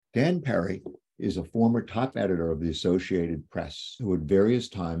Dan Perry is a former top editor of the Associated Press who at various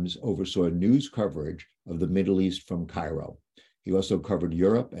times oversaw news coverage of the Middle East from Cairo. He also covered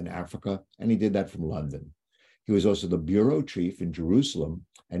Europe and Africa, and he did that from London. He was also the bureau chief in Jerusalem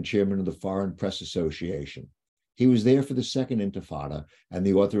and chairman of the Foreign Press Association. He was there for the Second Intifada and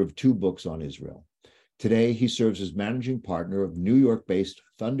the author of 2 books on Israel. Today, he serves as managing partner of New York-based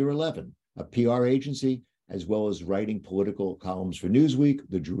Thunder 11, a PR agency, as well as writing political columns for Newsweek,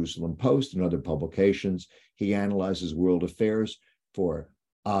 the Jerusalem Post, and other publications. He analyzes world affairs for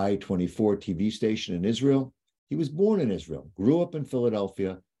I-24 TV station in Israel. He was born in Israel, grew up in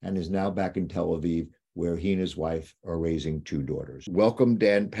Philadelphia, and is now back in Tel Aviv, where he and his wife are raising 2 daughters. Welcome,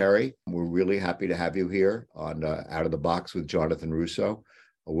 Dan Perry. We're really happy to have you here on Out of the Box with Jonathan Russo.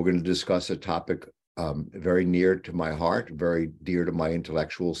 We're going to discuss a topic very near to my heart, very dear to my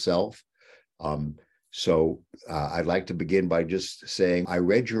intellectual self. So I'd like to begin by just saying I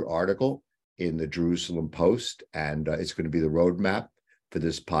read your article in the Jerusalem Post, and it's going to be the roadmap for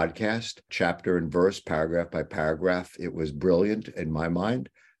this podcast, chapter and verse, paragraph by paragraph. It was brilliant in my mind.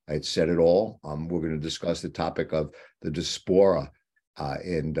 I'd said it all. We're going to discuss the topic of the Diaspora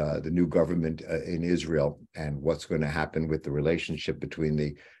and the new government in Israel and what's going to happen with the relationship between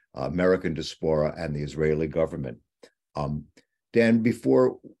the American diaspora and the Israeli government. Dan,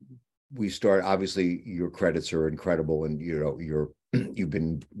 before we start, obviously your credits are incredible, and you've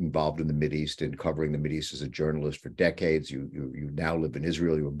been involved in the Mideast and covering the Mideast as a journalist for decades. You now live in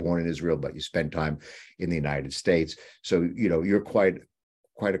Israel. You were born in Israel, but you spent time in the United States. So you're quite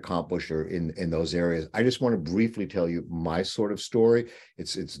accomplished in those areas. I just want to briefly tell you my sort of story.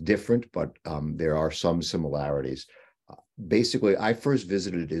 It's different, but there are some similarities. Basically, I first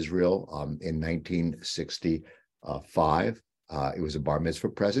visited Israel in 1965. It was a bar mitzvah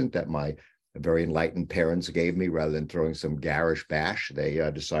present that my very enlightened parents gave me. Rather than throwing some garish bash, they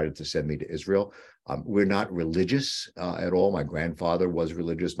decided to send me to Israel. We're not religious at all. My grandfather was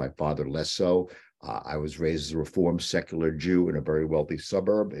religious, my father less so. I was raised as a Reformed secular Jew in a very wealthy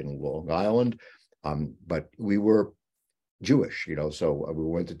suburb in Long Island, but we were Jewish, so we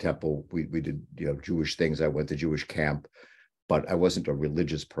went to temple. We did, Jewish things. I went to Jewish camp, but I wasn't a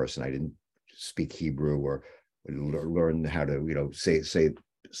religious person. I didn't speak Hebrew or learn how to, say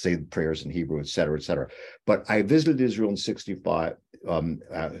prayers in Hebrew, et cetera, et cetera. But I visited Israel in 65.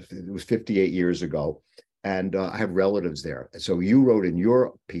 It was 58 years ago. And I have relatives there. So you wrote in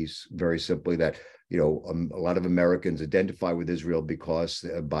your piece very simply that, a lot of Americans identify with Israel because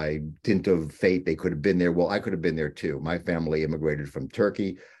by dint of fate, they could have been there. Well, I could have been there too. My family immigrated from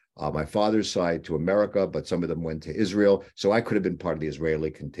Turkey, my father's side to America, but some of them went to Israel. So I could have been part of the Israeli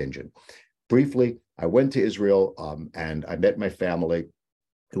contingent. Briefly, I went to Israel and I met my family.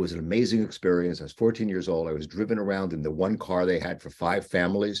 It was an amazing experience. I was 14 years old. I was driven around in the one car they had for 5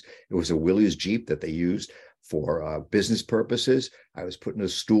 families. It was a Willys Jeep that they used for business purposes. I was put in a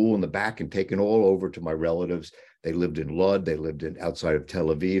stool in the back and taken all over to my relatives. They lived in Lod. They lived outside of Tel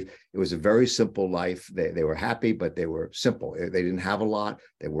Aviv. It was a very simple life. They were happy, but they were simple. They didn't have a lot.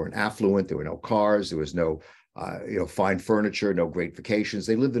 They weren't affluent. There were no cars. There was no, fine furniture, no great vacations.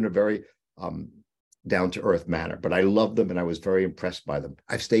 They lived in a very down-to-earth manner, but I loved them and I was very impressed by them.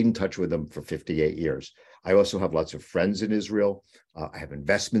 I've stayed in touch with them for 58 years. I also have lots of friends in Israel. I have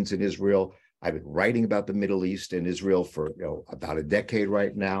investments in Israel. I've been writing about the Middle East and Israel for about a decade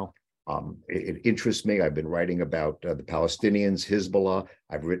right now. It interests me. I've been writing about the Palestinians, Hezbollah.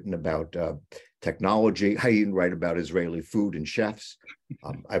 I've written about technology. I even write about Israeli food and chefs.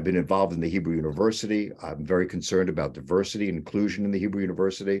 I've been involved in the Hebrew University. I'm very concerned about diversity and inclusion in the Hebrew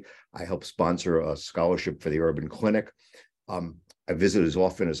University. I help sponsor a scholarship for the Urban Clinic. I visit as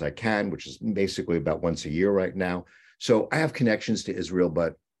often as I can, which is basically about once a year right now. So I have connections to Israel,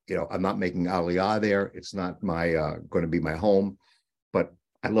 but I'm not making aliyah there. It's not going to be my home, but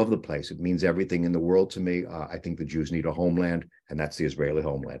I love the place. It means everything in the world to me. I think the Jews need a homeland, and that's the Israeli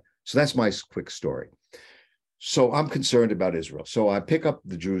homeland. So that's my quick story. So I'm concerned about Israel. So I pick up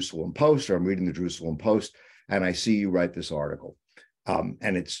the Jerusalem Post, or I'm reading the Jerusalem Post, and I see you write this article.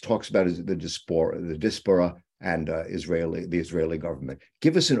 And it talks about the diaspora and the Israeli government.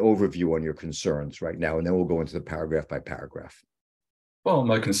 Give us an overview on your concerns right now, and then we'll go into the paragraph by paragraph. Well,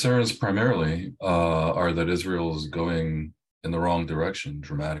 my concerns primarily are that Israel is going in the wrong direction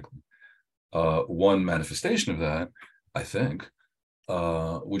dramatically. One manifestation of that, I think,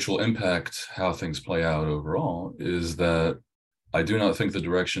 which will impact how things play out overall, is that I do not think the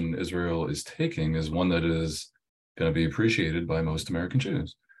direction Israel is taking is one that is going to be appreciated by most American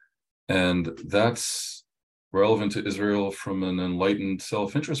Jews. And that's relevant to Israel from an enlightened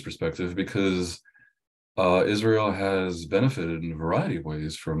self-interest perspective, because Israel has benefited in a variety of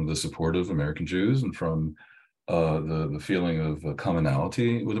ways from the support of American Jews and from the feeling of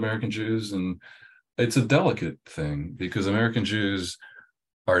commonality with American Jews. And it's a delicate thing because American Jews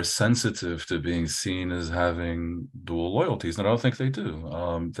are sensitive to being seen as having dual loyalties, and I don't think they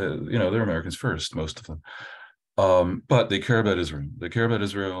do. They're Americans first, most of them. But they care about Israel. They care about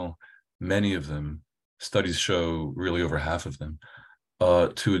Israel. Many of them, studies show, really over half of them,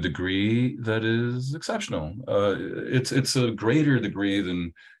 to a degree that is exceptional. It's a greater degree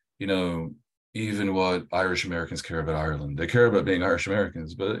than, you know, even what Irish Americans care about Ireland. They care about being Irish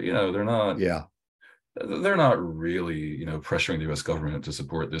Americans, but Yeah, they're not really, pressuring the U.S. government to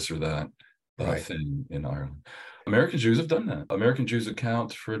support this or that right. thing in Ireland. American Jews have done that. American Jews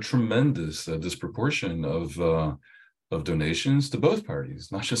account for a tremendous disproportion of donations to both parties,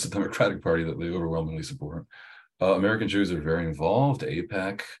 not just the Democratic Party that they overwhelmingly support. American Jews are very involved.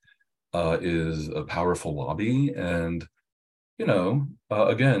 AIPAC is a powerful lobby, and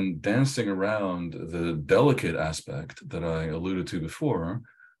again, dancing around the delicate aspect that I alluded to before.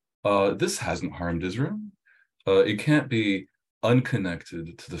 This hasn't harmed Israel. It can't be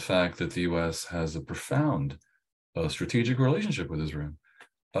unconnected to the fact that the U.S. has a profound strategic relationship with Israel.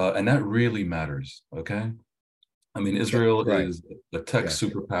 And that really matters, okay? I mean, Israel Right. is a tech Yeah.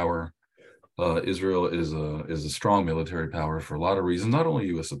 superpower. Israel is a strong military power for a lot of reasons, not only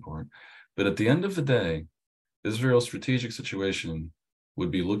U.S. support, but at the end of the day, Israel's strategic situation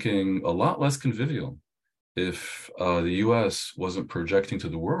would be looking a lot less convivial if the U.S. wasn't projecting to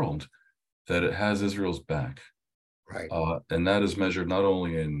the world that it has Israel's back. Right. And that is measured not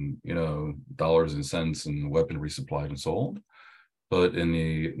only in, dollars and cents and weaponry supplied and sold, but in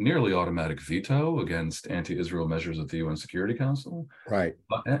the nearly automatic veto against anti-Israel measures at the UN Security Council, Right.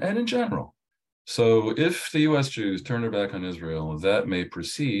 and in general. So if the US Jews turn their back on Israel, that may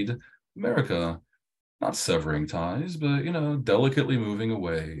precede America not severing ties, but delicately moving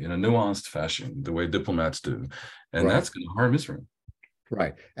away in a nuanced fashion, the way diplomats do. And Right. that's going to harm Israel.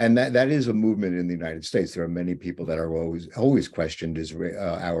 Right. And that is a movement in the United States. There are many people that are always questioned Israel,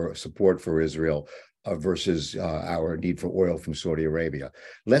 our support for Israel versus our need for oil from Saudi Arabia.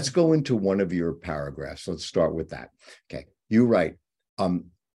 Let's go into one of your paragraphs. Let's start with that. Okay. You write,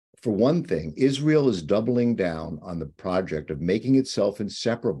 for one thing, Israel is doubling down on the project of making itself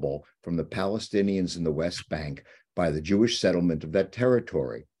inseparable from the Palestinians in the West Bank by the Jewish settlement of that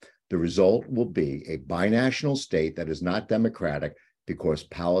territory. The result will be a binational state that is not democratic because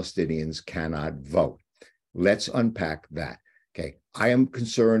Palestinians cannot vote. Let's unpack that. Okay. I am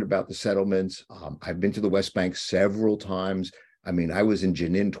concerned about the settlements. I've been to the West Bank several times. I mean, I was in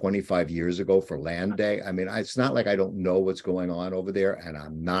Jenin 25 years ago for Land Day. I mean, it's not like I don't know what's going on over there, and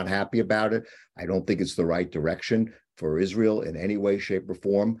I'm not happy about it. I don't think it's the right direction for Israel in any way, shape, or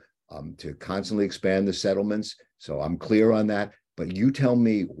form to constantly expand the settlements. So I'm clear on that. But you tell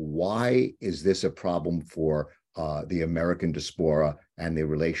me, why is this a problem for the American diaspora and the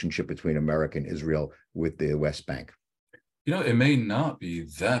relationship between America and Israel with the West Bank? It may not be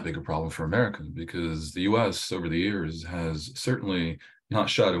that big a problem for America because the U.S. over the years has certainly not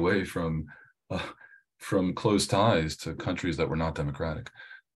shied away from close ties to countries that were not democratic.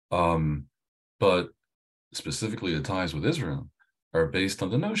 But specifically, the ties with Israel are based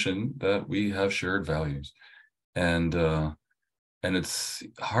on the notion that we have shared values, and it's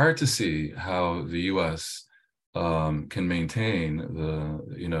hard to see how the U.S. Can maintain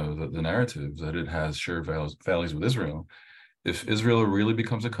the narrative that it has shared values with Israel if Israel really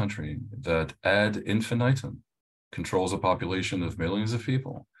becomes a country that ad infinitum controls a population of millions of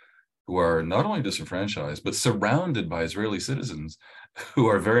people who are not only disenfranchised, but surrounded by Israeli citizens who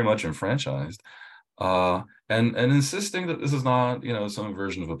are very much enfranchised, and insisting that this is not, some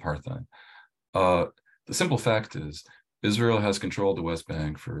version of apartheid. The simple fact is Israel has controlled the West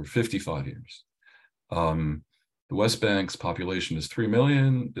Bank for 55 years. The West Bank's population is 3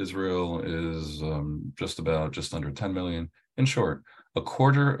 million. Israel is just under 10 million. In short, a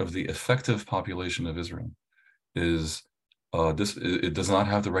quarter of the effective population of Israel is it does not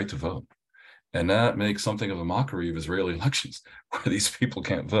have the right to vote. And that makes something of a mockery of Israeli elections, where these people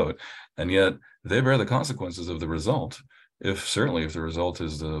can't vote. And yet they bear the consequences of the result, certainly if the result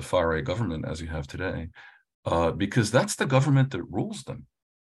is the far-right government as you have today, because that's the government that rules them.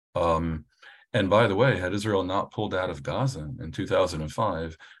 And by the way, had Israel not pulled out of Gaza in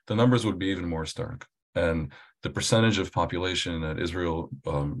 2005, the numbers would be even more stark. And the percentage of population that Israel,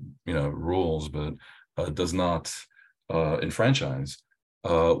 rules but does not enfranchise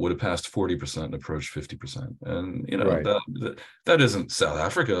would have passed 40% and approached 50%. And Right. that isn't South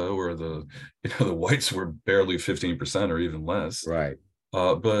Africa, where the whites were barely 15% or even less. Right.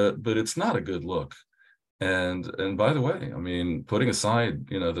 But it's not a good look. And by the way, I mean, putting aside,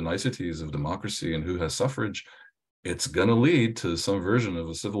 the niceties of democracy and who has suffrage, it's going to lead to some version of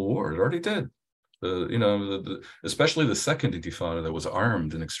a civil war. It already did. Especially the second intifada that was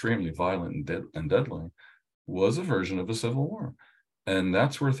armed and extremely violent and deadly was a version of a civil war. And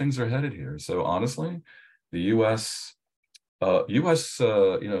that's where things are headed here. So honestly, the U.S.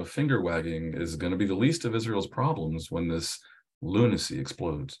 Finger wagging is going to be the least of Israel's problems when this lunacy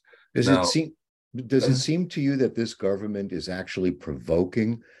explodes. Does it Now, seem does it seem to you that this government is actually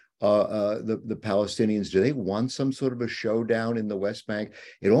provoking the Palestinians? Do they want some sort of a showdown in the West Bank?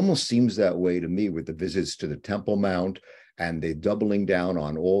 It almost seems that way to me with the visits to the Temple Mount and the doubling down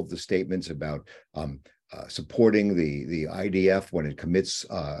on all of the statements about supporting the IDF when it commits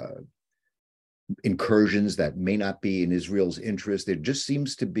incursions that may not be in Israel's interest. There just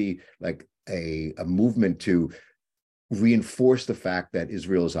seems to be like a movement to reinforce the fact that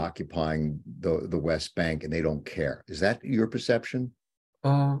Israel is occupying the West Bank and they don't care. Is that your perception?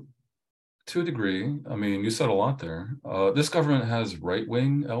 To a degree. I mean, you said a lot there. This government has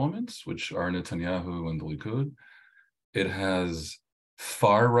right-wing elements, which are Netanyahu and the Likud. It has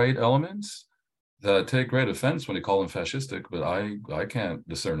far-right elements that take great offense when you call them fascistic, but I can't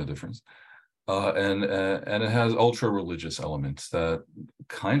discern a difference. And it has ultra-religious elements that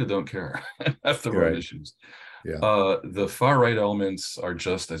kind of don't care, have their own issues. Yeah. The far-right elements are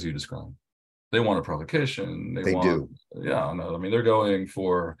just as you described. They want a provocation. They want, do. Yeah, no, I mean, they're going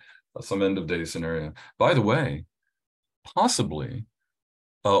for some end-of-day scenario. By the way, possibly,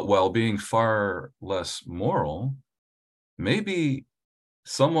 while being far less moral, maybe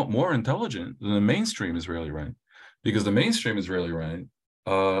somewhat more intelligent than the mainstream Israeli right, because the mainstream Israeli right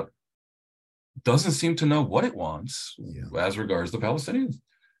doesn't seem to know what it wants as regards the Palestinians.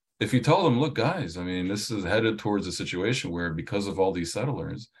 If you tell them, look, guys, I mean, this is headed towards a situation where because of all these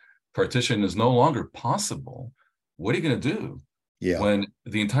settlers, partition is no longer possible. What are you going to do when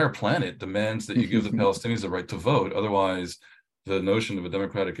the entire planet demands that you give the Palestinians the right to vote? Otherwise, the notion of a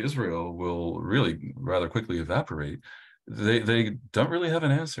democratic Israel will really rather quickly evaporate. They don't really have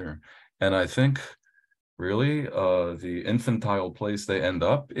an answer. And I think really the infantile place they end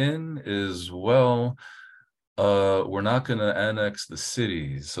up in is, well, we're not going to annex the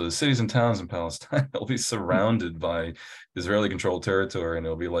cities. So the cities and towns in Palestine will be surrounded by Israeli-controlled territory, and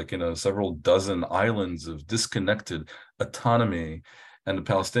it'll be like, several dozen islands of disconnected autonomy. And the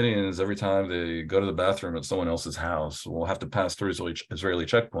Palestinians, every time they go to the bathroom at someone else's house, will have to pass through Israeli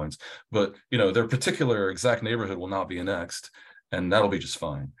checkpoints. But, their particular exact neighborhood will not be annexed, and that'll be just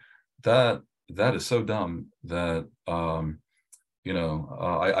fine. That is so dumb that I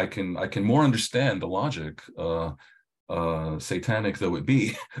can more understand the logic, satanic though it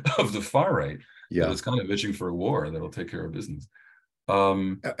be, of the far right. Yeah, that it's kind of itching for a war that'll take care of business.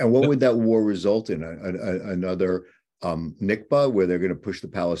 And what would that war result in? Another Nikba, where they're going to push the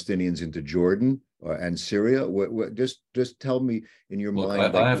Palestinians into Jordan and Syria? Just tell me in your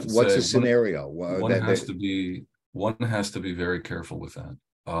mind, what's the scenario? One has to be very careful with that.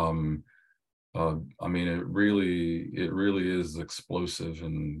 I mean, it really is explosive,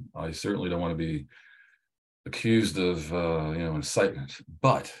 and I certainly don't want to be accused of incitement.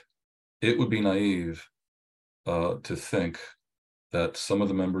 But it would be naive to think that some of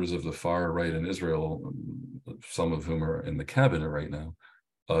the members of the far right in Israel, some of whom are in the cabinet right now,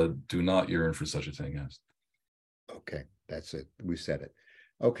 do not yearn for such a thing. Yes. Okay, that's it. We said it.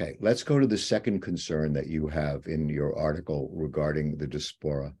 Okay, let's go to the second concern that you have in your article regarding the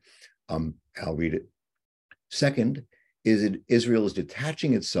diaspora. I'll read it. Second, Israel is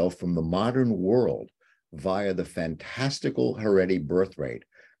detaching itself from the modern world via the fantastical Haredi birth rate,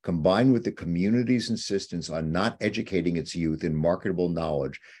 combined with the community's insistence on not educating its youth in marketable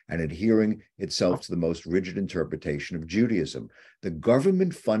knowledge and adhering itself to the most rigid interpretation of Judaism. The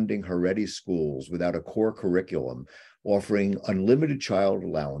government funding Haredi schools without a core curriculum, offering unlimited child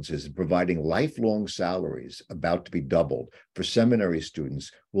allowances and providing lifelong salaries about to be doubled for seminary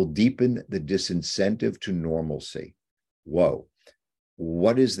students will deepen the disincentive to normalcy. Whoa.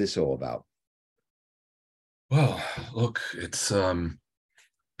 What is this all about? Well, look, it's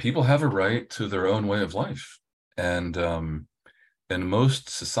people have a right to their own way of life. And in most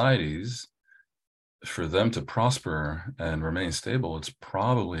societies, for them to prosper and remain stable, it's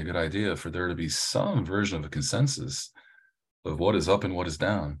probably a good idea for there to be some version of a consensus of what is up and what is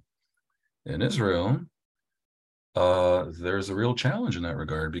down. In Israel, there's a real challenge in that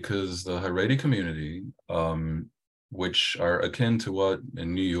regard because the Haredi community, which are akin to what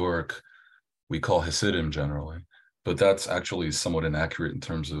in New York we call Hasidim generally, but that's actually somewhat inaccurate in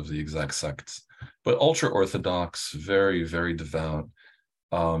terms of the exact sects. But ultra-Orthodox, very, very devout,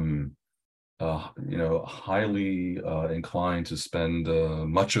 highly inclined to spend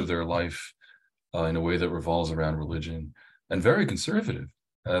much of their life in a way that revolves around religion, and very conservative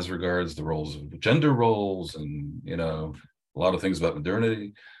as regards the roles of gender roles and a lot of things about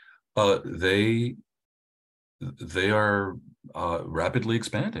modernity. They are rapidly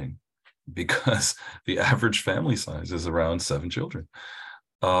expanding because the average family size is around 7 children.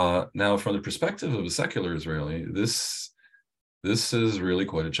 Now, from the perspective of a secular Israeli, this is really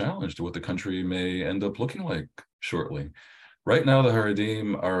quite a challenge to what the country may end up looking like shortly. Right now, the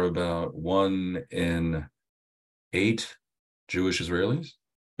Haredim are about 1 in 8 Jewish Israelis,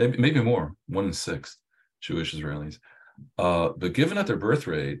 maybe more, 1 in 6 Jewish Israelis. But given that their birth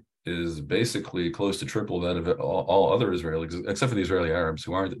rate is basically close to triple that of all other Israelis, except for the Israeli Arabs,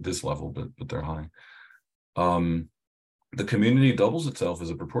 who aren't at this level, but they're high. The community doubles itself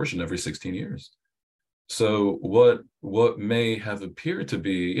as a proportion every 16 years. So what may have appeared to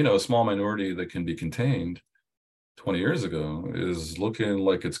be, a small minority that can be contained 20 years ago is looking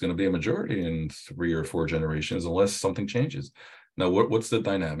like it's going to be a majority in 3 or 4 generations, unless something changes. Now, what's the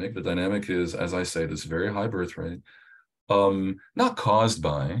dynamic? The dynamic is, as I say, this very high birth rate, not caused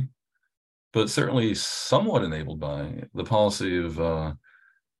by, but certainly somewhat enabled by the policy of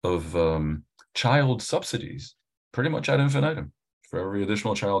child subsidies, pretty much ad infinitum for every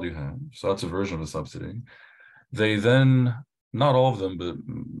additional child you have. So that's a version of a subsidy. They then, not all of them, but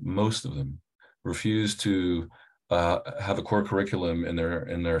most of them, refuse to have a core curriculum in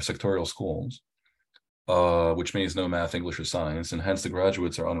their sectorial schools, which means no math, English, or science, and hence the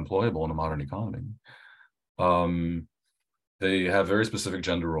graduates are unemployable in a modern economy. They have very specific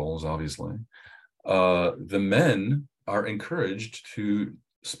gender roles, obviously. The men are encouraged to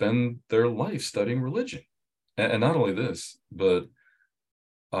spend their life studying religion. And not only this, but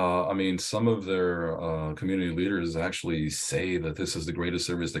some of their community leaders actually say that this is the greatest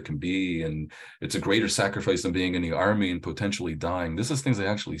service that can be, and it's a greater sacrifice than being in the army and potentially dying. This is things they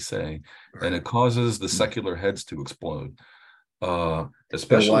actually say, and it causes the secular heads to explode,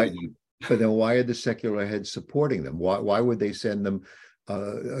 especially. But then why are the secular heads supporting them? Why would they send them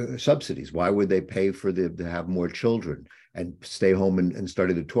subsidies? Why would they pay for them to have more children and stay home and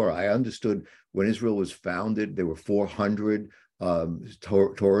study the Torah? I understood when Israel was founded, there were 400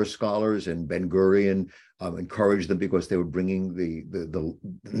 Torah scholars, and Ben Gurion encouraged them because they were bringing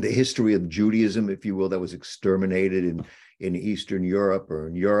the history of Judaism, if you will, that was exterminated in Eastern Europe or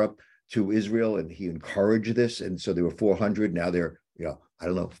in Europe to Israel, and he encouraged this. And so there were 400. Now they're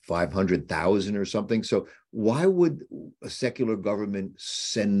 500,000 or something. So why would a secular government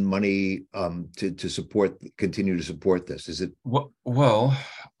send money to continue to support this? Is it look,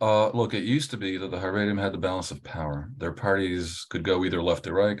 it used to be that the Haredim had the balance of power. Their parties could go either left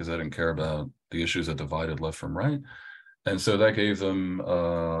or right because they didn't care about the issues that divided left from right, and so that gave them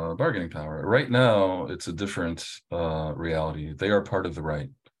bargaining power. Right now, it's a different reality. They are part of the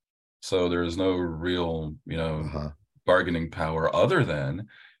right, so there is no real bargaining power other than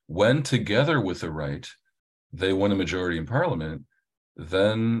when together with the right they win a majority in parliament,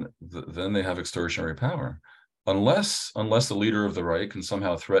 then they have extortionary power, unless the leader of the right can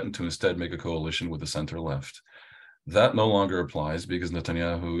somehow threaten to instead make a coalition with the center left. That no longer applies because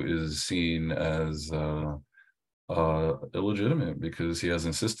Netanyahu is seen as illegitimate because he has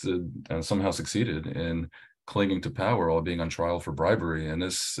insisted and somehow succeeded in clinging to power while being on trial for bribery, and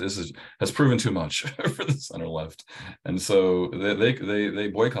this has proven too much for the center left, and so they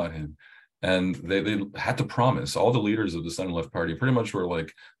boycott him, and they had to promise. All the leaders of the center left party pretty much were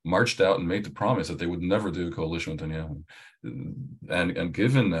like marched out and made the promise that they would never do a coalition with Netanyahu, and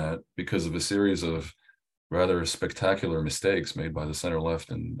given that, because of a series of rather spectacular mistakes made by the center left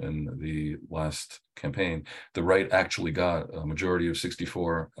in the last campaign, the right actually got a majority of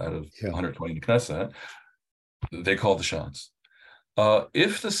 64 out of 120 in the Knesset. They called the shots.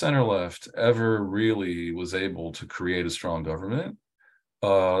 If the center left ever really was able to create a strong government,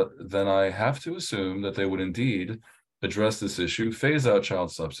 then I have to assume that they would indeed address this issue, phase out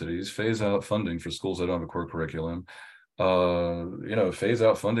child subsidies, phase out funding for schools that don't have a core curriculum, phase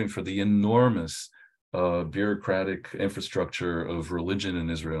out funding for the enormous bureaucratic infrastructure of religion in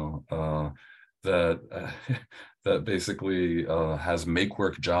Israel that basically has make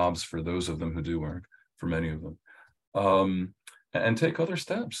work jobs for those of them who do work, for many of them, and take other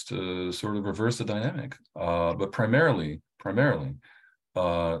steps to sort of reverse the dynamic, but primarily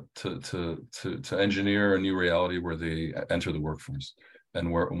to engineer a new reality where they enter the workforce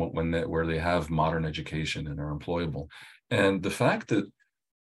and where they have modern education and are employable. And the fact that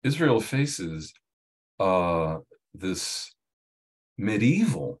Israel faces this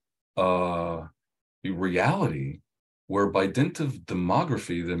medieval reality where by dint of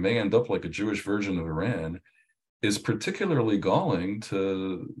demography, they may end up like a Jewish version of Iran, is particularly galling to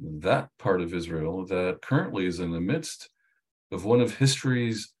that part of Israel that currently is in the midst of one of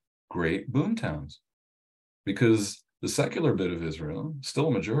history's great boomtowns. Because the secular bit of Israel, still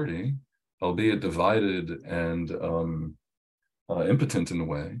a majority, albeit divided and impotent in a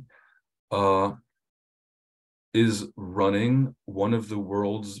way, is running one of the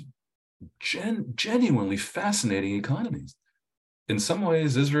world's genuinely fascinating economies. In some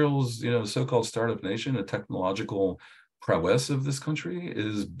ways, Israel's so-called startup nation, a technological prowess of this country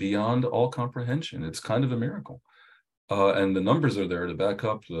is beyond all comprehension. It's kind of a miracle, and the numbers are there to back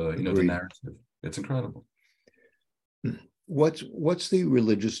up the the narrative. It's incredible. What's the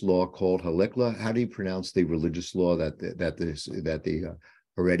religious law called? Halakha? How do you pronounce the religious law that the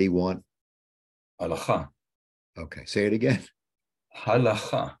Haredi want? Halacha. Okay, say it again.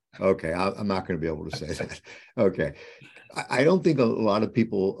 Halacha. Okay, I'm not going to be able to say that. Okay, I don't think a lot of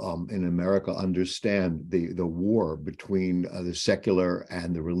people in America understand the war between the secular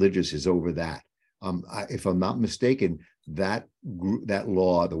and the religious is over that. If I'm not mistaken, that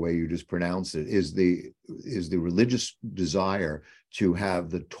law, the way you just pronounced it, is the religious desire to have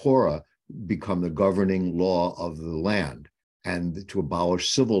the Torah become the governing law of the land and to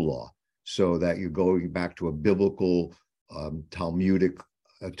abolish civil law, so that you're going back to a biblical Talmudic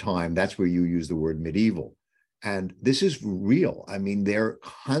time. That's where you use the word medieval. And this is real. I mean, they're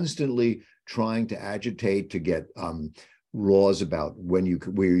constantly trying to agitate to get laws about where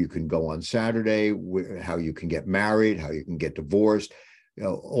you can go on Saturday, how you can get married, how you can get divorced.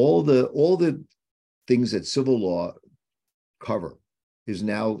 All the things that civil law cover is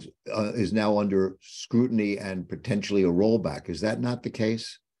now under scrutiny and potentially a rollback. Is that not the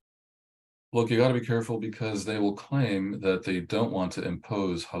case? Look, you got to be careful, because they will claim that they don't want to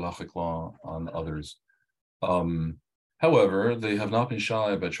impose halachic law on others. However, they have not been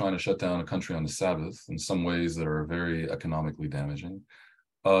shy about trying to shut down a country on the Sabbath in some ways that are very economically damaging.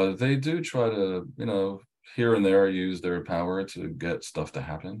 They do try to, here and there use their power to get stuff to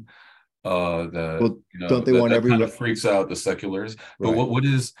happen. Don't they want kind of freaks out the seculars. But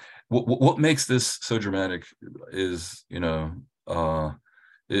right. what makes this so dramatic is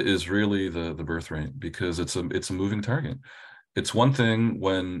is really the birth rate, because it's a moving target. It's one thing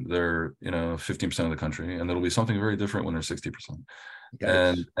when they're 15% of the country, and it'll be something very different when they're 60%.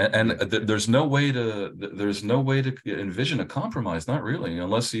 There's no way to envision a compromise, not really,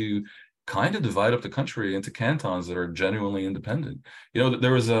 unless you kind of divide up the country into cantons that are genuinely independent.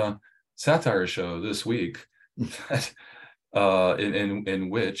 There was a satire show this week that, in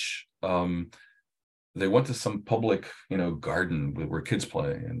which they went to some public, garden where kids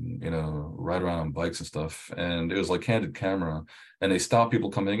play and, ride around on bikes and stuff. And it was like candid camera. And they stopped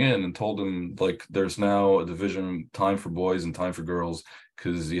people coming in and told them, like, there's now a division, time for boys and time for girls,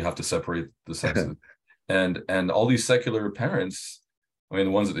 because you have to separate the sexes. and all these secular parents, I mean,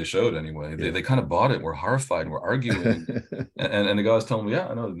 the ones that they showed anyway, they kind of bought it. We're horrified and we're arguing. and the guy's telling me, yeah,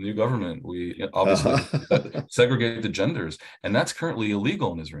 I know, the new government, we obviously segregate the genders. And that's currently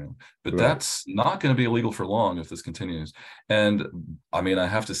illegal in Israel. But that's not going to be illegal for long if this continues. And I mean, I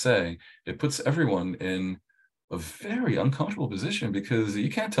have to say, it puts everyone in a very uncomfortable position, because you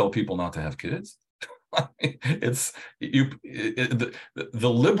can't tell people not to have kids. It's the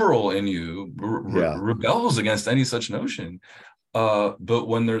liberal in you rebels against any such notion. But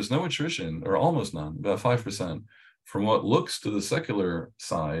when there's no attrition, or almost none, about 5%, from what looks to the secular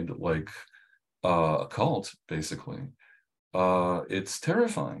side like a cult, basically, it's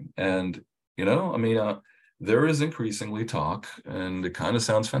terrifying. And there is increasingly talk, and it kind of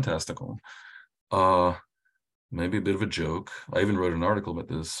sounds fantastical, maybe a bit of a joke. I even wrote an article about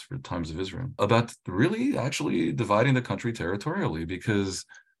this for Times of Israel, about really actually dividing the country territorially, because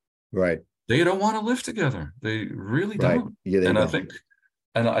they don't want to live together. They really don't. Yeah, and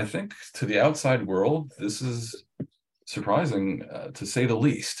I think to the outside world, this is surprising, to say the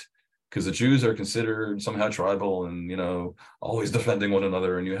least, because the Jews are considered somehow tribal and always defending one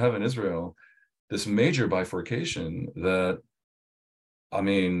another, and you have in Israel this major bifurcation that, I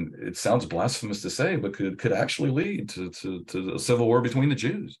mean, it sounds blasphemous to say, but could actually lead to a civil war between the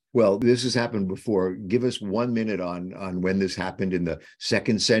Jews. Well, this has happened before. Give us 1 minute on when this happened in the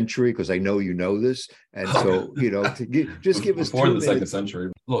 2nd century, because I know you know this, and so just give us before the 2nd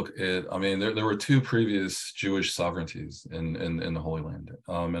century. Look, I mean, there were 2 previous Jewish sovereignties in the Holy Land,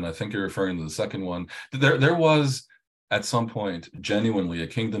 and I think you're referring to the second one. There was at some point genuinely a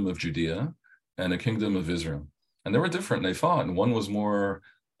kingdom of Judea and a kingdom of Israel. And they were different. They fought, and one was more,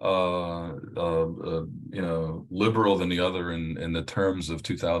 liberal than the other in the terms of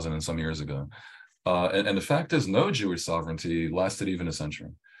 2000 and some years ago. And the fact is, no Jewish sovereignty lasted even a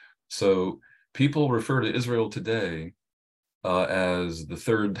century. So people refer to Israel today as the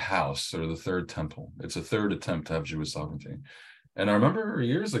third house or the third temple. It's a third attempt to have Jewish sovereignty. And I remember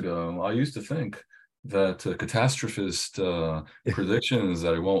years ago, I used to think that catastrophist predictions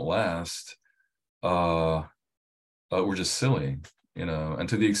that it won't last were just silly, and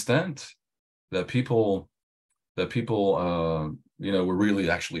to the extent that people were really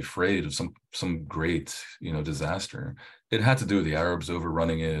actually afraid of some great, disaster. It had to do with the Arabs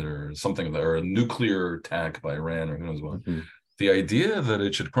overrunning it or something, or a nuclear attack by Iran or who knows what. Mm-hmm. The idea that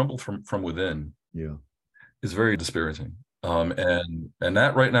it should crumble from within, is very dispiriting. And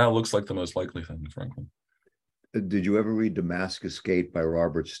that right now looks like the most likely thing, frankly. Did you ever read Damascus Gate by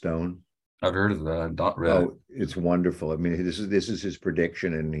Robert Stone? I've heard of that. I've not read it. It's wonderful. I mean, this is his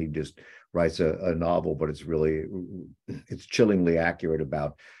prediction, and he just writes a novel, but it's chillingly accurate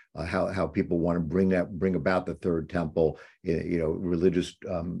about how people want to bring about the third temple. Religious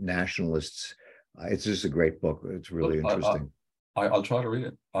nationalists. It's just a great book. It's really interesting. I'll try to read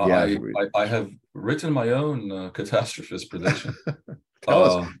it. I have written my own catastrophist prediction. Tell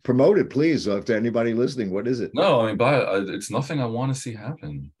us, promote it, please, to anybody listening. What is it? No, I mean, it's nothing I want to see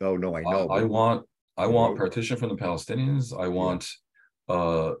happen. Oh no, I know. I want partition from the Palestinians. I want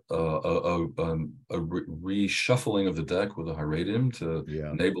a reshuffling of the deck with the Haredim to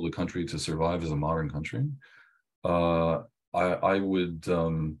enable the country to survive as a modern country. I would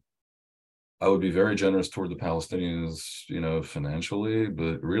be very generous toward the Palestinians, financially,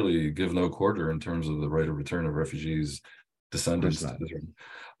 but really give no quarter in terms of the right of return of refugees, descendants to Israel.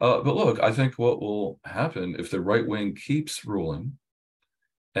 But look, I think what will happen if the right wing keeps ruling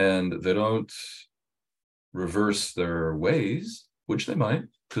and they don't reverse their ways, which they might,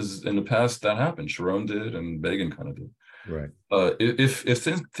 because in the past that happened. Sharon did, and Begin kind of did. Right. If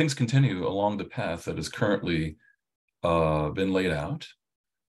things continue along the path that has currently been laid out,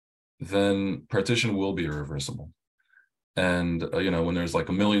 then partition will be irreversible. And when there's like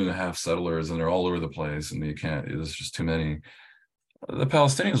 1.5 million settlers and they're all over the place and there's just too many, the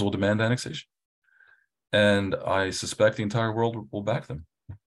Palestinians will demand annexation. And I suspect the entire world will back them.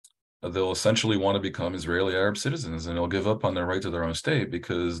 They'll essentially want to become Israeli Arab citizens, and they'll give up on their right to their own state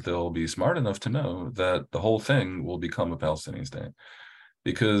because they'll be smart enough to know that the whole thing will become a Palestinian state.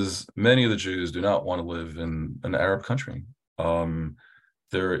 Because many of the Jews do not want to live in an Arab country.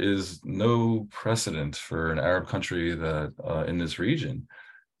 There is no precedent for an Arab country that in this region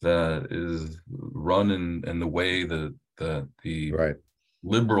that is run in the way that the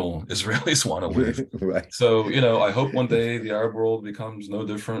liberal Israelis want to live. Right. So, I hope one day the Arab world becomes no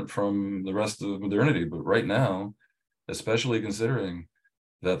different from the rest of modernity. But right now, especially considering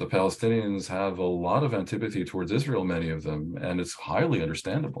that the Palestinians have a lot of antipathy towards Israel, many of them, and it's highly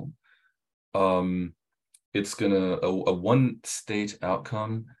understandable. It's a one-state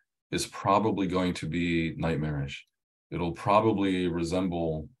outcome is probably going to be nightmarish. It'll probably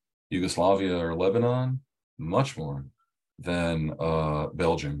resemble Yugoslavia or Lebanon much more than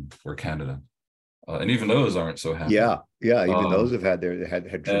Belgium or Canada, and even those aren't so happy. Yeah. Even those have had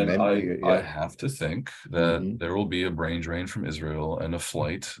tremendous. I have to think that there will be a brain drain from Israel and a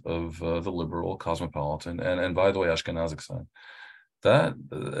flight of the liberal, cosmopolitan, and by the way, Ashkenazic side. That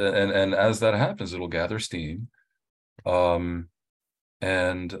and as that happens, it'll gather steam, and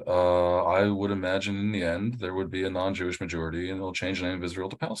I would imagine in the end there would be a non-Jewish majority, and they'll change the name of Israel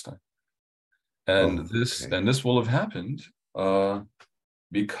to Palestine. And this will have happened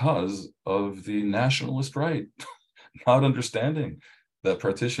because of the nationalist right, not understanding that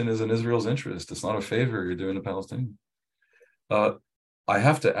partition is in Israel's interest. It's not a favor you're doing to Palestinians. I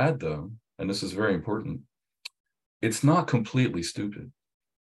have to add, though, and this is very important, it's not completely stupid,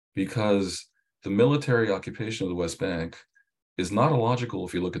 because the military occupation of the West Bank is not illogical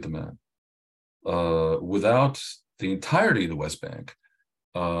if you look at the map. Without the entirety of the West Bank,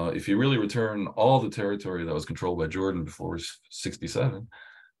 if you really return all the territory that was controlled by Jordan before 1967,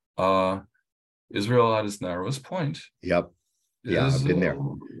 Israel at its narrowest point. Yep. Yeah, I've been there.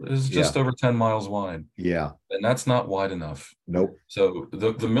 Is just over 10 miles wide. Yeah. And that's not wide enough. Nope. So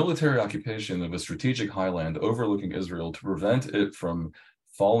the military occupation of a strategic highland overlooking Israel to prevent it from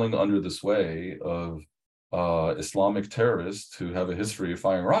falling under the sway of Islamic terrorists who have a history of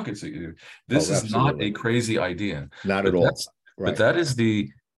firing rockets at you. This is not a crazy idea. Not at all. But that is the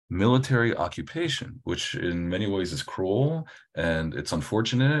military occupation, which in many ways is cruel and it's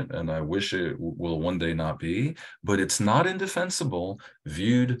unfortunate, and I wish it will one day not be, but it's not indefensible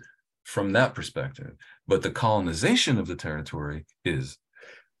viewed from that perspective. But the colonization of the territory is.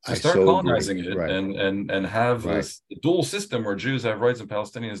 So start colonizing it and have this dual system where Jews have rights and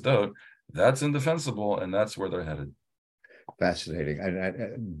Palestinians don't. That's indefensible, and that's where they're headed. Fascinating.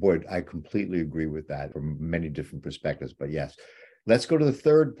 And boy, I completely agree with that from many different perspectives. But yes, let's go to the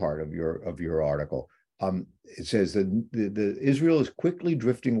third part of your article. It says that the Israel is quickly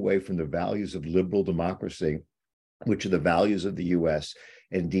drifting away from the values of liberal democracy, which are the values of the U.S.,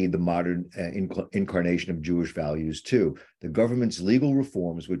 indeed the modern incarnation of Jewish values too. The government's legal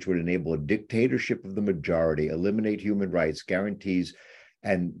reforms, which would enable a dictatorship of the majority, eliminate human rights, guarantees,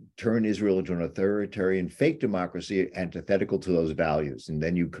 and turn Israel into an authoritarian fake democracy antithetical to those values. And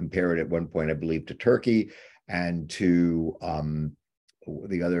then you compare it at one point, I believe, to Turkey and to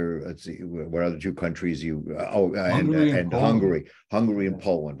the other, let's see, what other two countries and Hungary and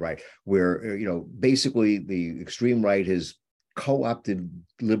Poland, right? Where, basically the extreme right has co-opted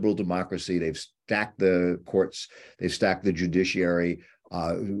liberal democracy. They've stacked the courts, they've stacked the judiciary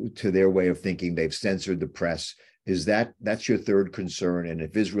to their way of thinking. They've censored the press. That's your third concern? And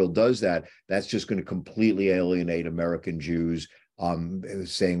if Israel does that, that's just going to completely alienate American Jews,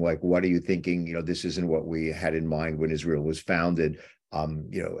 saying like, what are you thinking? This isn't what we had in mind when Israel was founded.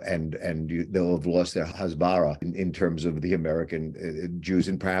 They'll have lost their hasbara in terms of the American Jews,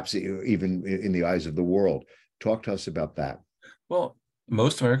 and perhaps even in the eyes of the world. Talk to us about that. Well,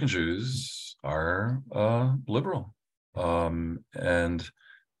 most American Jews are liberal, and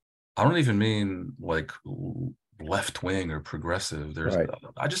I don't even mean like left wing or progressive. Right.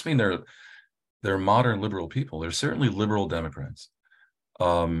 I just mean they're modern liberal people. They're certainly liberal Democrats,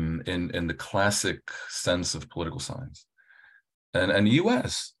 in the classic sense of political science. And the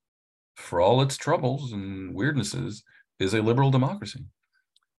U.S., for all its troubles and weirdnesses, is a liberal democracy.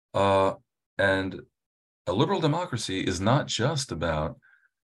 And a liberal democracy is not just about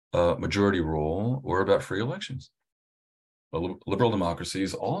majority rule or about free elections. A liberal democracy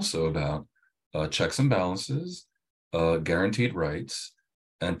is also about checks and balances, guaranteed rights,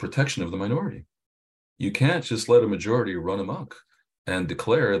 and protection of the minority. You can't just let a majority run amok and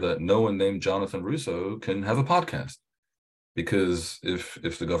declare that no one named Jonathan Russo can have a podcast. Because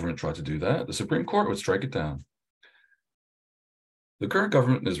if the government tried to do that, the Supreme Court would strike it down. The current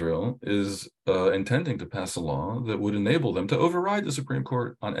government in Israel is intending to pass a law that would enable them to override the Supreme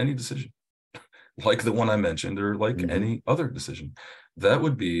Court on any decision, like the one I mentioned, or like any other decision. That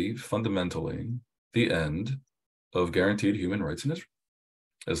would be fundamentally the end of guaranteed human rights in Israel.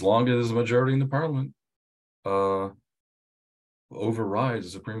 As long as a majority in the parliament overrides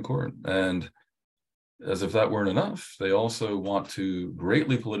the Supreme Court. And as if that weren't enough, they also want to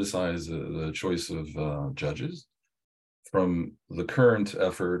greatly politicize the choice of judges, from the current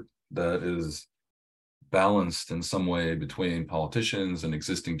effort that is balanced in some way between politicians and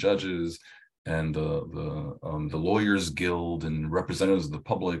existing judges and the Lawyers Guild and representatives of the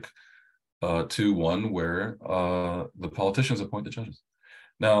public, to one where the politicians appoint the judges.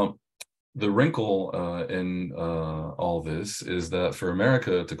 Now, the wrinkle in all this is that for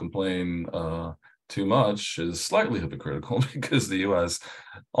America to complain too much is slightly hypocritical, because the U.S.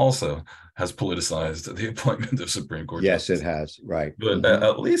 also has politicized the appointment of Supreme Court Yes, justice. It has, right. But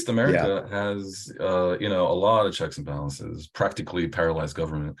at least America has, a lot of checks and balances, practically paralyzed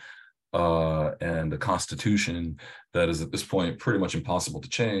government, and a constitution that is at this point pretty much impossible to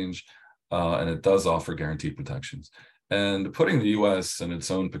change, and it does offer guaranteed protections. And putting the U.S. and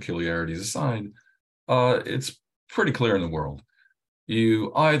its own peculiarities aside, it's pretty clear in the world.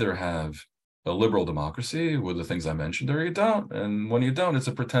 You either have a liberal democracy with the things I mentioned, or you don't. And when you don't, it's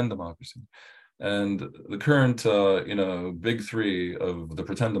a pretend democracy. And the current, big three of the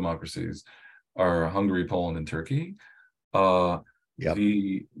pretend democracies are Hungary, Poland, and Turkey. The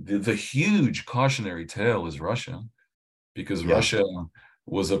huge cautionary tale is Russia, because Russia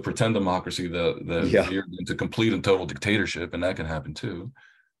was a pretend democracy that veered into complete and total dictatorship, and that can happen too.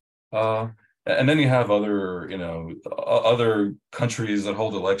 And then you have other countries that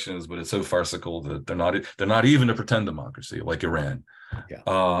hold elections, but it's so farcical that they're not even a pretend democracy, like Iran.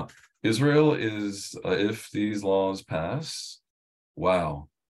 Israel is, if these laws pass, wow.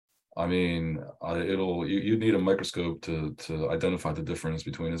 I mean, you need a microscope to identify the difference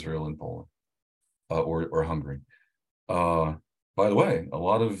between Israel and Poland, or Hungary. By the way, a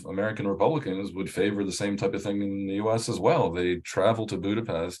lot of American Republicans would favor the same type of thing in the U.S. as well. They travel to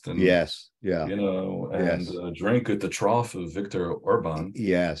Budapest and drink at the trough of Viktor Orban.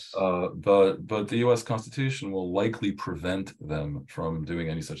 But the U.S. Constitution will likely prevent them from doing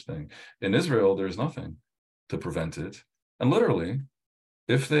any such thing. In Israel, there's nothing to prevent it. And literally,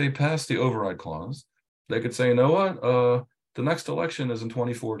 if they pass the override clause, they could say, you know what, the next election is in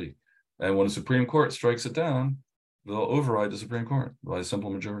 2040. And when the Supreme Court strikes it down, they'll override the Supreme Court by a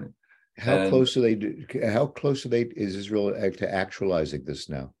simple majority. How close are they? Is Israel to actualizing this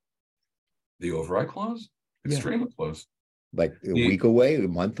now? The override clause? Yeah. Extremely close. Like a The week away, a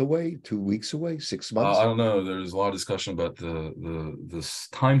month away, 2 weeks away, 6 months? I don't know. There's a lot of discussion about this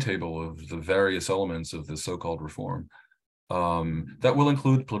timetable of the various elements of this so-called reform. That will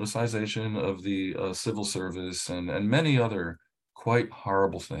include politicization of the civil service and many other quite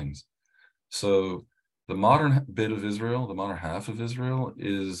horrible things. So the modern bit of Israel, the modern half of Israel,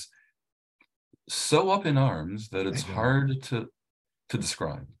 is so up in arms that I it's know. hard to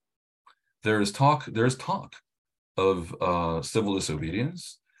describe. There's talk of civil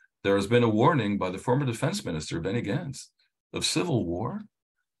disobedience. There has been a warning by the former defense minister, Benny Gantz, of civil war.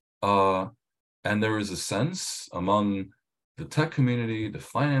 And there is a sense among the tech community, the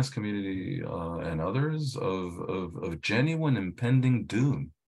finance community, and others of genuine impending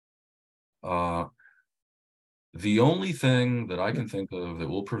doom. The only thing that I can think of that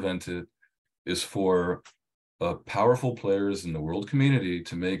will prevent it is for powerful players in the world community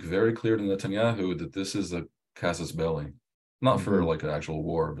to make very clear to Netanyahu that this is a casus belli, not for Hmm. like an actual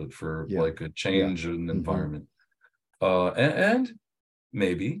war, but for Yeah. like a Yeah. change in Hmm. environment. And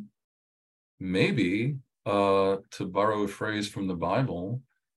maybe, to borrow a phrase from the Bible,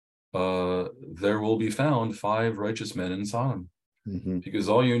 there will be found 5 righteous men in Sodom, Hmm. because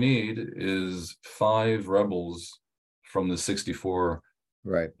all you need is 5 rebels from the 64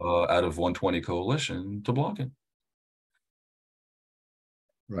 Right. out of 120 coalition to block it.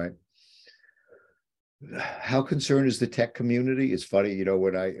 Right. How concerned is the tech community? It's funny,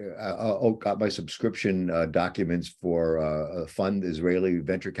 when I got my subscription documents for a fund, Israeli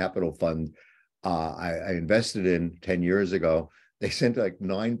venture capital fund, I invested in 10 years ago. They sent like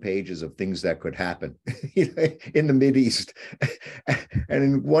 9 pages of things that could happen in the Mideast.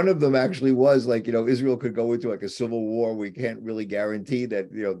 And one of them actually was like, Israel could go into like a civil war. We can't really guarantee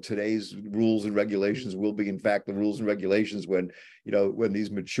that, today's rules and regulations will be, in fact, the rules and regulations when these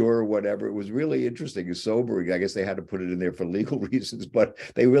mature or whatever. It was really interesting and sobering. I guess they had to put it in there for legal reasons, but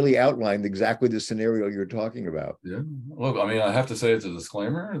they really outlined exactly the scenario you're talking about. Yeah. Look, I mean, I have to say it's a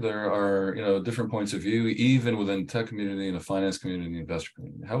disclaimer. There are, different points of view, even within tech community and the finance community and the investor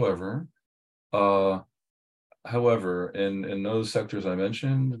community. However, in those sectors I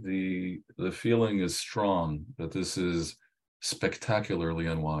mentioned, the feeling is strong that this is spectacularly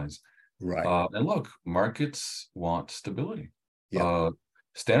unwise. Right. And look, markets want stability. Yeah.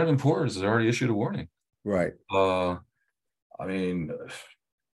 Standard & Poor's has already issued a warning. Right. I mean,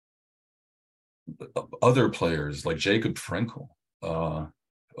 other players like Jacob Frenkel,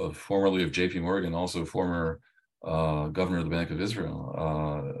 formerly of JP Morgan, also former governor of the Bank of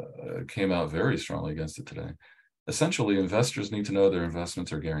Israel, came out very strongly against it today. Essentially, investors need to know their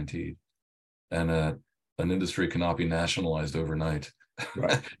investments are guaranteed, and an industry cannot be nationalized overnight,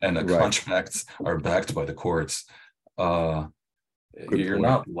 Right. and the Right. contracts are backed by the courts. Good You're point.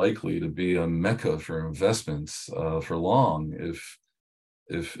 not likely to be a mecca for investments for long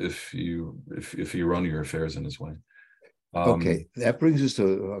if you run your affairs in this way. Okay, that brings us to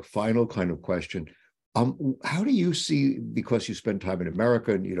a final kind of question. How do you see, because you spend time in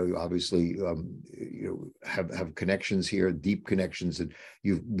America and you obviously have connections here, deep connections, and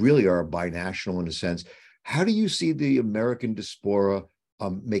you really are binational in a sense. How do you see the American diaspora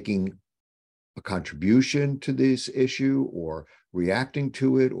making a contribution to this issue, or reacting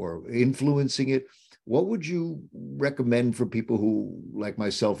to it, or influencing it? What would you recommend for people who, like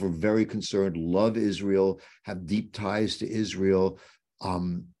myself, are very concerned, love Israel, have deep ties to Israel,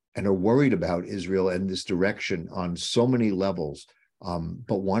 and are worried about Israel and this direction on so many levels,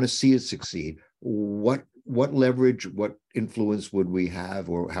 but want to see it succeed? What leverage, what influence would we have,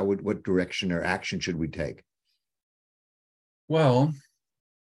 or what direction or action should we take? Well,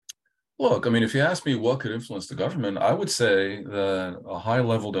 look, I mean, if you ask me what could influence the government, I would say that a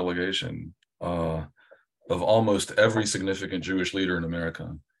high-level delegation of almost every significant Jewish leader in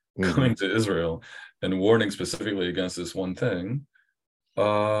America Mm-hmm. going to Israel and warning specifically against this one thing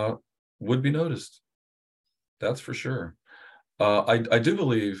would be noticed. That's for sure. I do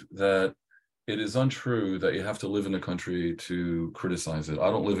believe that it is untrue that you have to live in a country to criticize it. I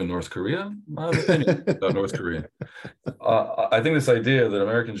don't live in North Korea. I have opinions about North Korea. I think this idea that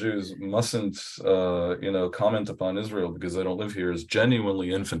American Jews mustn't, comment upon Israel because they don't live here is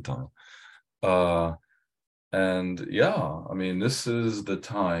genuinely infantile. And yeah, I mean, this is the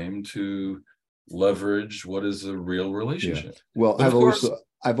time to leverage what is a real Yeah. relationship. Well, But of course,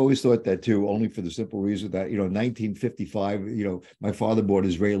 I've always thought that too, only for the simple reason that, 1955, my father bought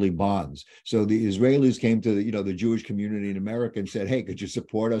Israeli bonds. So the Israelis came to the Jewish community in America and said, hey, could you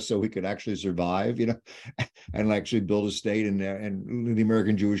support us so we could actually survive, and actually build a state in there? And the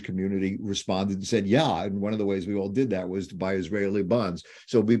American Jewish community responded and said, yeah. And one of the ways we all did that was to buy Israeli bonds.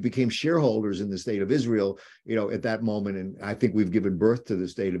 So we became shareholders in the state of Israel, at that moment. And I think we've given birth to the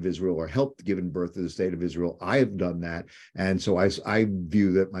state of Israel, or helped giving birth to the state of Israel. I have done that. And so I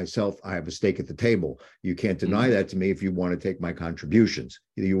view that myself, I have a stake at the table. You can't deny that to me if you want to take my contributions.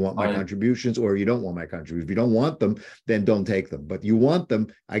 Either you want my contributions or you don't want my contributions. If you don't want them, then don't take them. But you want them,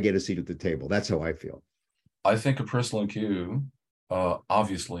 I get a seat at the table. That's how I feel. I think a person like you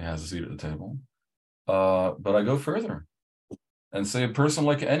obviously has a seat at the table. But I go further and say a person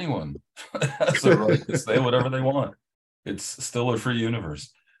like anyone has the right to say whatever they want. It's still a free universe.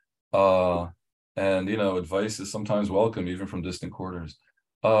 And, advice is sometimes welcome, even from distant quarters.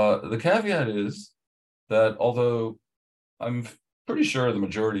 The caveat is that although I'm pretty sure the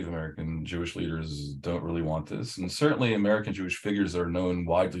majority of American Jewish leaders don't really want this, and certainly American Jewish figures are known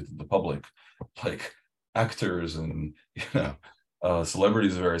widely to the public, like actors and,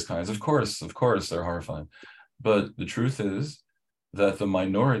 celebrities of various kinds. Of course, they're horrified. But the truth is that the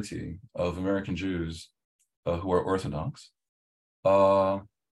minority of American Jews who are Orthodox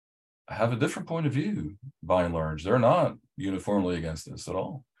have a different point of view, by and large. They're not uniformly against this at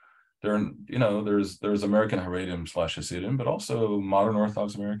all. There's American Haredim / Hasidim, but also modern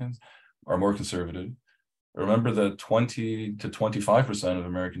Orthodox Americans are more conservative. Remember that 20 to 25% of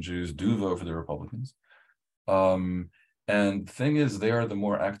American Jews do vote for the Republicans. And the thing is, they are the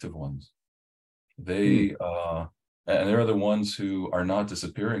more active ones. And they're the ones who are not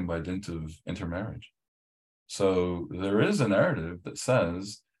disappearing by dint of intermarriage. So there is a narrative that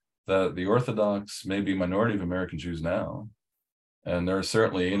says that the Orthodox may be minority of American Jews now, and they're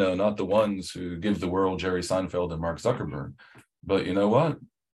certainly, not the ones who give the world Jerry Seinfeld and Mark Zuckerberg. But you know what?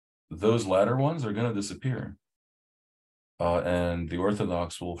 Those latter ones are going to disappear, and the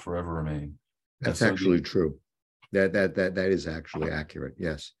Orthodox will forever remain. That's actually true. That is actually accurate.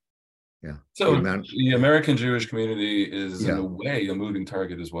 Yes. Yeah. So the American Jewish community is in a way a moving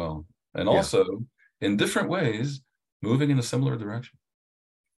target as well, and also in different ways moving in a similar direction.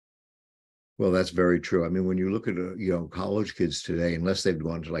 Well, that's very true. I mean, when you look at college kids today, unless they've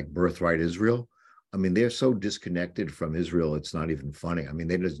gone to like Birthright Israel, I mean, they're so disconnected from Israel, it's not even funny. I mean,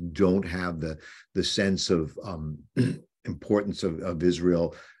 they just don't have the sense of importance of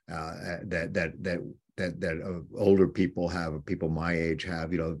Israel that older people have, people my age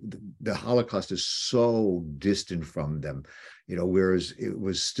have. The Holocaust is so distant from them, whereas it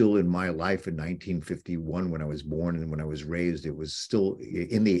was still in my life in 1951 when I was born and when I was raised, it was still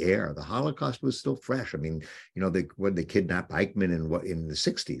in the air. The Holocaust was still fresh. I mean, they kidnapped Eichmann in the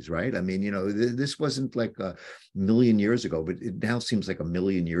 60s, right? I mean, this wasn't like a million years ago, but it now seems like a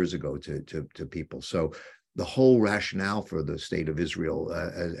million years ago to people. So the whole rationale for the state of Israel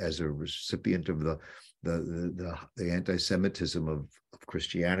as a recipient of the anti-Semitism of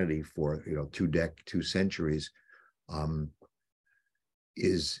Christianity for 2 centuries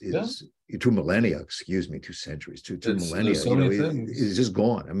is 2 millennia, excuse me, 2 centuries, two millennia, is just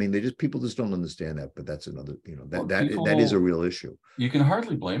gone. I mean, people just don't understand that, but that's another, that is a real issue. You can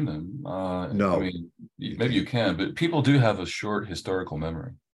hardly blame them. No, I mean, maybe you can, but people do have a short historical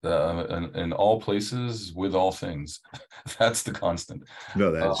memory. In all places, with all things. That's the constant.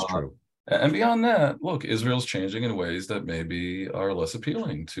 No, that is true. And beyond that, look, Israel's changing in ways that maybe are less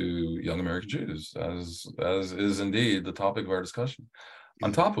appealing to young American Jews, as is indeed the topic of our discussion.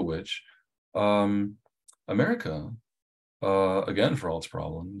 On top of which, America, again, for all its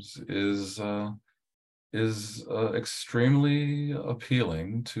problems, is extremely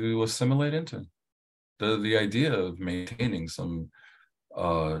appealing to assimilate into. The idea of maintaining some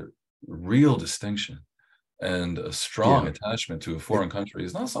real distinction and a strong attachment to a foreign country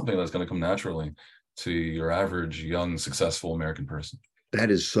is not something that's going to come naturally to your average young successful American person. That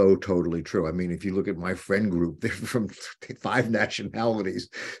is so totally true. I mean, if you look at my friend group, they're from 5 nationalities,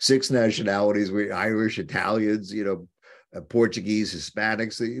 6 nationalities, Irish, Italians, Portuguese,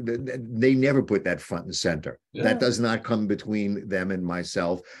 Hispanics. They never put that front and center. That does not come between them and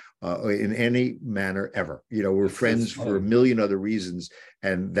myself in any manner ever. We're friends for a million other reasons,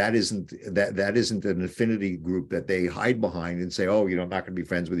 and that isn't an affinity group that they hide behind and say, "Oh, I'm not going to be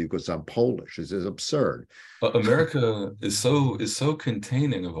friends with you because I'm Polish." This is absurd. America is so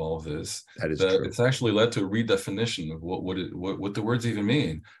containing of all of this that true. It's actually led to a redefinition of what the words even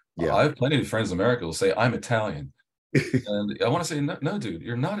mean. Yeah. I have plenty of friends in America who will say, "I'm Italian." And I want to say, no, no, dude,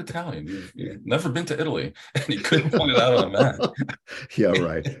 you're not Italian. Yeah. You've never been to Italy, and he couldn't point it out on a map. Yeah,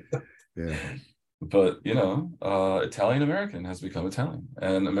 right. Yeah. But Italian American has become Italian,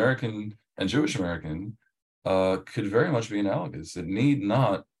 and American and Jewish American could very much be analogous. It need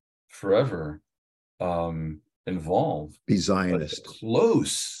not forever involve Be a Zionist.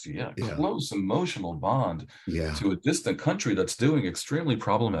 Yeah. close emotional bond Yeah. to a distant country that's doing extremely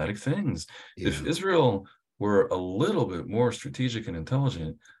problematic things. If Yeah. Israel were a little bit more strategic and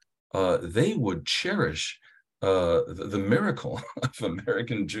intelligent, they would cherish the miracle of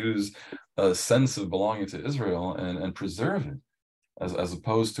American Jews' sense of belonging to Israel and preserve it, as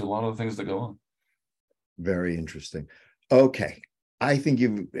opposed to a lot of the things that go on. Very interesting. Okay. I think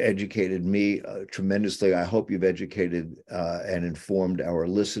you've educated me tremendously. I hope you've educated and informed our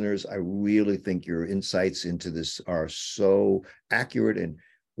listeners. I really think your insights into this are so accurate and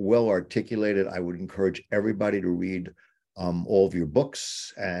well articulated. I would encourage everybody to read all of your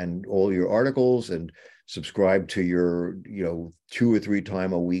books and all your articles and subscribe to your 2 or 3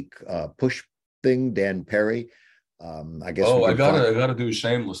 time a week push thing, Dan Perry. I guess we Oh, I can gotta do a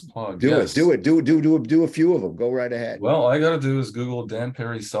shameless plug. do Yes. it. Do a few of them. Go right ahead. Well, all I gotta do is Google Dan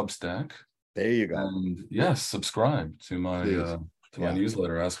Perry Substack, There you go. and yes, subscribe to my Please. my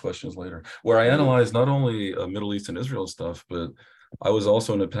newsletter, Ask Questions Later, where I There you go. analyze not only Middle East and Israel stuff, but I was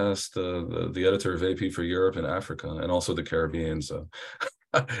also in the past the editor of AP for Europe and Africa, and also the Caribbean. So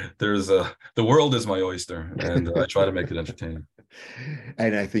there's the world is my oyster, and I try to make it entertaining.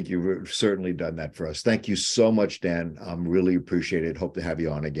 And I think you've certainly done that for us. Thank you so much, Dan. Really appreciate it. Hope to have you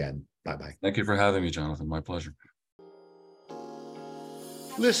on again. Bye-bye. Thank you for having me, Jonathan. My pleasure.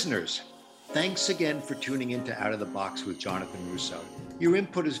 Listeners, thanks again for tuning into Out of the Box with Jonathan Russo. Your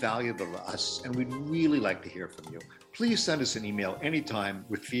input is valuable to us, and we'd really like to hear from you. Please send us an email anytime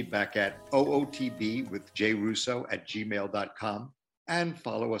with feedback at ootbwithjrusso@gmail.com, and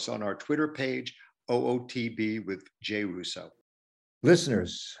follow us on our Twitter page, ootbwithjrusso.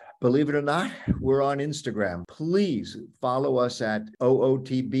 Listeners, believe it or not, we're on Instagram. Please follow us at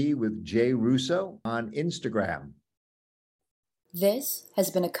OOTB with J Russo on Instagram. This has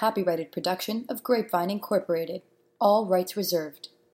been a copyrighted production of Grapevine Incorporated. All rights reserved.